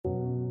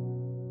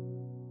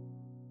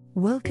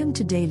Welcome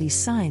to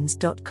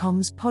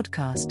dailysigns.com's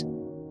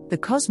podcast. The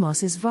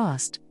cosmos is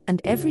vast,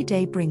 and every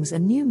day brings a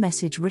new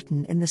message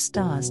written in the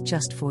stars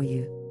just for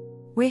you.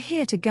 We're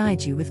here to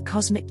guide you with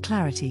cosmic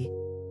clarity.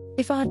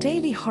 If our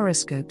daily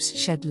horoscopes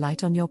shed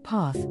light on your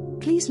path,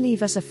 please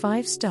leave us a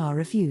 5-star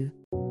review.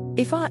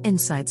 If our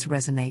insights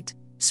resonate,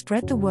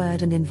 spread the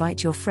word and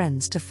invite your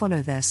friends to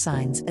follow their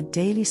signs at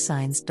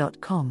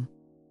dailysigns.com.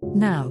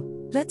 Now,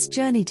 let's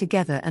journey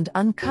together and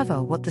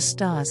uncover what the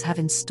stars have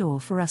in store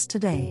for us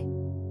today.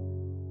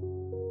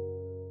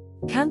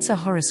 Cancer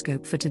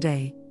horoscope for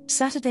today,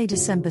 Saturday,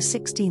 December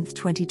 16,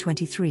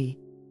 2023.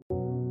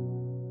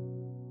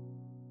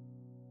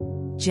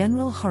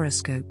 General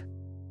horoscope.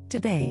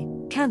 Today,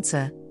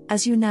 Cancer,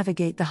 as you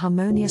navigate the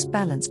harmonious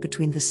balance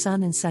between the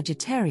Sun in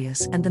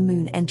Sagittarius and the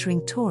Moon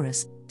entering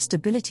Taurus,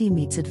 stability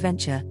meets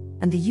adventure,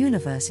 and the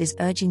universe is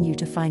urging you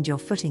to find your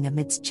footing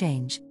amidst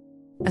change.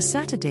 A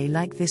Saturday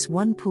like this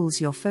one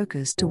pulls your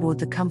focus toward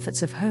the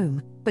comforts of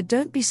home, but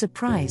don't be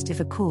surprised if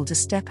a call to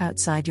step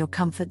outside your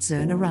comfort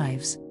zone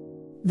arrives.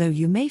 Though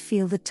you may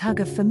feel the tug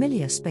of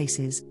familiar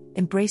spaces,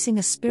 embracing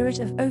a spirit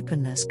of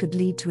openness could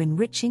lead to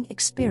enriching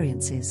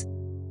experiences.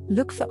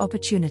 Look for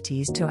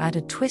opportunities to add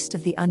a twist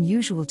of the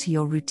unusual to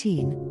your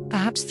routine,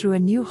 perhaps through a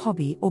new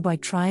hobby or by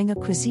trying a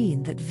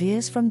cuisine that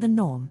veers from the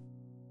norm.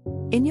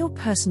 In your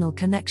personal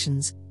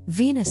connections,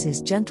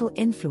 Venus's gentle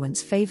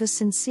influence favors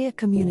sincere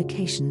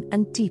communication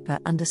and deeper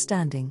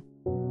understanding.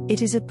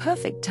 It is a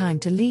perfect time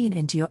to lean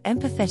into your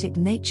empathetic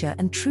nature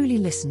and truly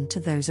listen to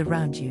those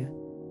around you.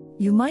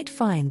 You might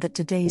find that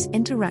today's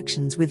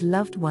interactions with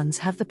loved ones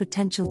have the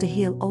potential to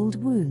heal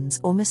old wounds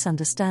or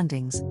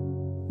misunderstandings.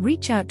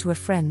 Reach out to a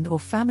friend or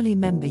family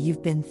member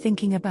you've been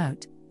thinking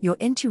about. Your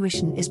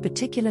intuition is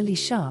particularly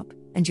sharp,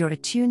 and you're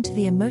attuned to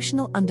the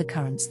emotional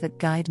undercurrents that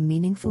guide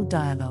meaningful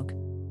dialogue.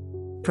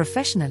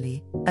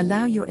 Professionally,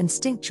 allow your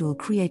instinctual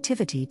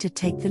creativity to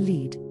take the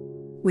lead.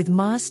 With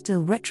Mars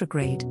still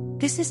retrograde,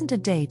 this isn't a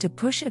day to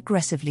push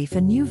aggressively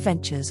for new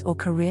ventures or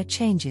career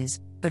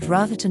changes, but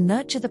rather to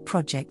nurture the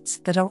projects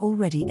that are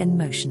already in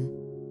motion.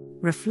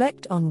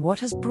 Reflect on what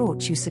has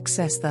brought you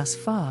success thus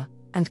far,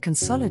 and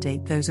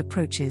consolidate those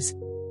approaches.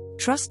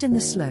 Trust in the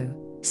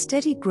slow,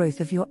 steady growth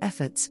of your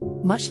efforts,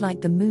 much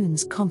like the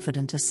moon's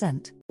confident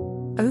ascent.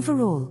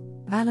 Overall,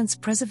 balance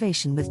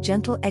preservation with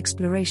gentle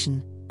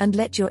exploration, and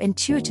let your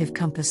intuitive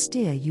compass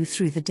steer you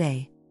through the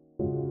day.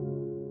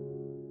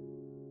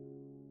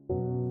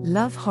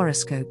 Love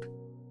horoscope.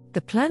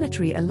 The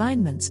planetary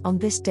alignments on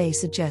this day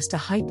suggest a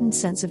heightened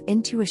sense of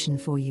intuition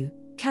for you,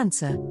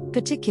 Cancer,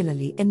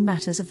 particularly in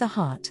matters of the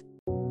heart.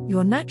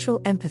 Your natural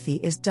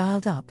empathy is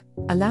dialed up,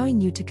 allowing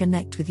you to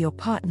connect with your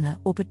partner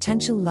or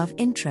potential love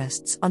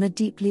interests on a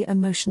deeply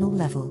emotional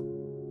level.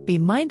 Be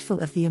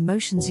mindful of the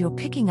emotions you're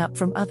picking up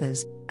from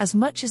others. As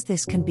much as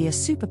this can be a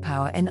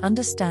superpower in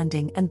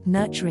understanding and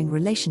nurturing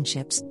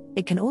relationships,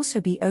 it can also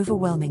be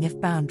overwhelming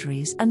if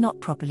boundaries are not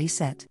properly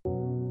set.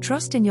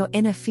 Trust in your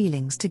inner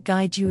feelings to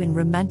guide you in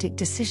romantic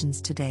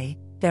decisions today.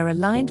 They're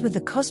aligned with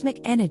the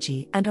cosmic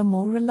energy and are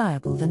more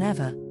reliable than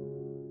ever.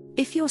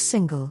 If you're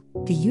single,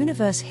 the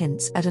universe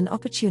hints at an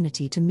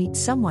opportunity to meet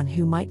someone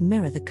who might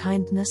mirror the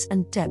kindness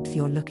and depth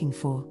you're looking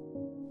for.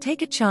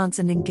 Take a chance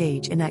and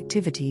engage in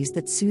activities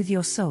that soothe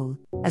your soul,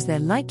 as they're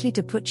likely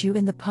to put you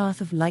in the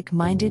path of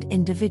like-minded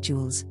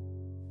individuals.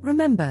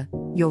 Remember,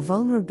 your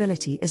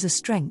vulnerability is a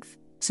strength,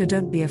 so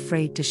don't be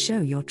afraid to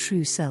show your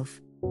true self.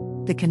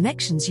 The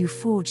connections you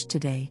forge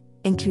today,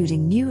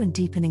 including new and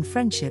deepening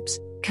friendships,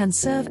 can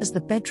serve as the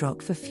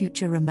bedrock for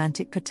future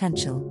romantic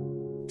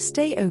potential.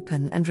 Stay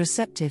open and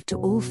receptive to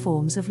all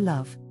forms of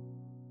love.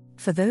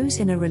 For those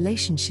in a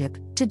relationship,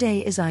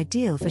 today is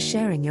ideal for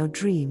sharing your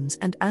dreams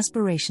and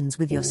aspirations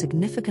with your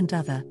significant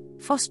other,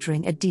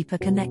 fostering a deeper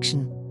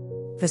connection.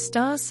 The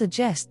stars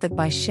suggest that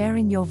by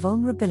sharing your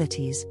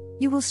vulnerabilities,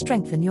 you will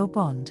strengthen your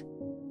bond.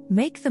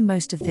 Make the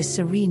most of this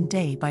serene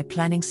day by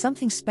planning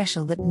something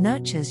special that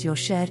nurtures your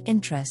shared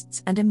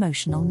interests and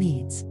emotional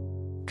needs.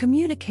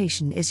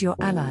 Communication is your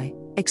ally.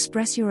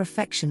 Express your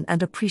affection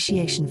and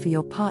appreciation for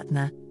your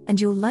partner, and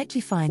you'll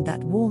likely find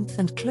that warmth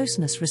and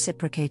closeness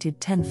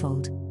reciprocated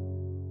tenfold.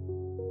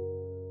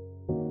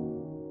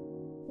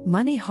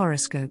 Money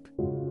horoscope.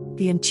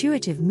 The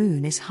intuitive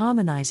moon is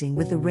harmonizing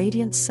with the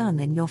radiant sun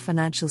in your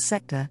financial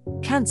sector,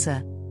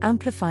 Cancer,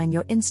 amplifying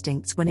your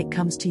instincts when it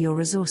comes to your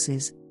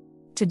resources.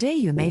 Today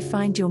you may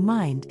find your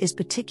mind is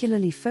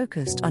particularly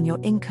focused on your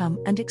income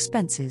and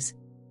expenses.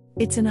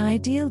 It's an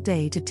ideal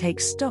day to take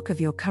stock of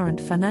your current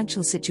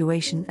financial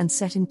situation and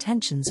set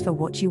intentions for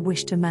what you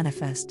wish to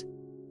manifest.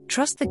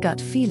 Trust the gut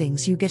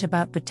feelings you get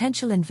about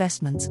potential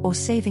investments or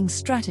saving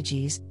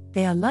strategies.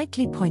 They are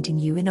likely pointing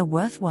you in a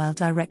worthwhile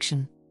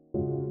direction.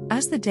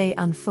 As the day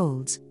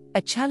unfolds,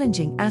 a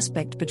challenging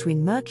aspect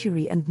between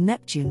Mercury and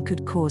Neptune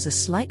could cause a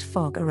slight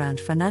fog around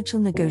financial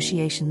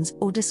negotiations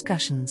or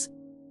discussions.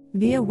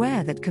 Be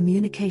aware that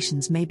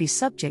communications may be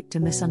subject to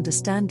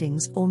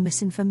misunderstandings or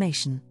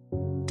misinformation.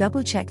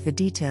 Double-check the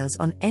details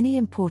on any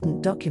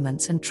important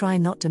documents and try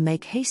not to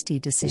make hasty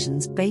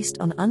decisions based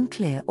on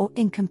unclear or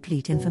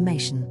incomplete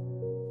information.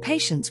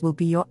 Patience will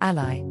be your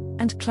ally,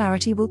 and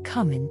clarity will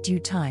come in due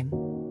time.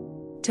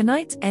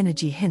 Tonight's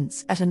energy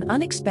hints at an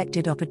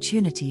unexpected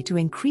opportunity to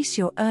increase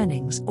your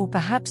earnings or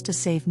perhaps to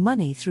save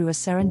money through a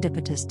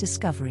serendipitous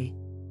discovery.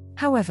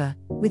 However,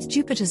 with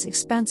Jupiter's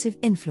expansive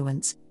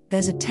influence,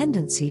 there's a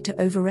tendency to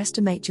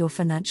overestimate your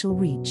financial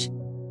reach.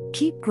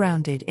 Keep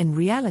grounded in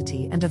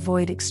reality and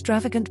avoid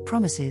extravagant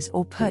promises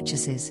or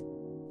purchases.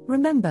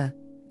 Remember,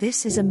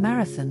 this is a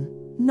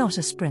marathon, not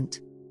a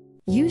sprint.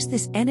 Use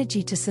this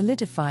energy to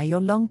solidify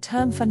your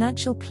long-term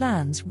financial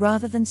plans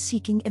rather than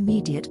seeking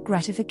immediate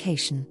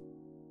gratification.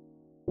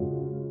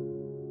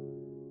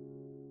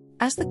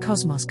 As the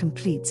cosmos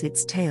completes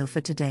its tale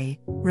for today,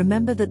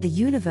 remember that the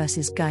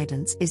universe's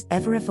guidance is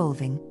ever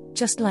evolving,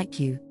 just like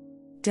you.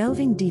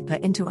 Delving deeper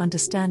into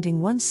understanding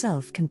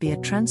oneself can be a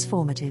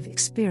transformative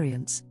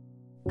experience.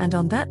 And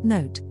on that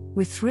note,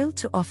 we're thrilled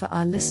to offer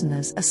our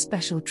listeners a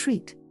special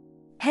treat.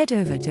 Head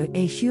over to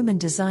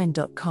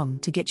ahumandesign.com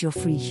to get your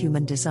free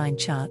human design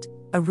chart,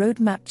 a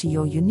roadmap to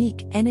your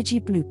unique energy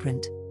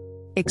blueprint.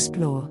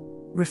 Explore,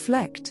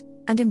 reflect,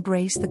 and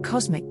embrace the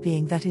cosmic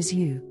being that is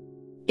you.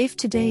 If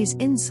today's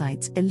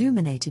insights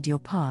illuminated your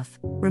path,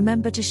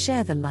 remember to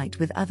share the light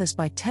with others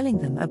by telling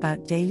them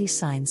about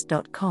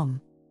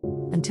dailysigns.com.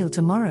 Until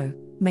tomorrow,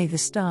 may the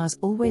stars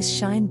always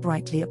shine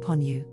brightly upon you.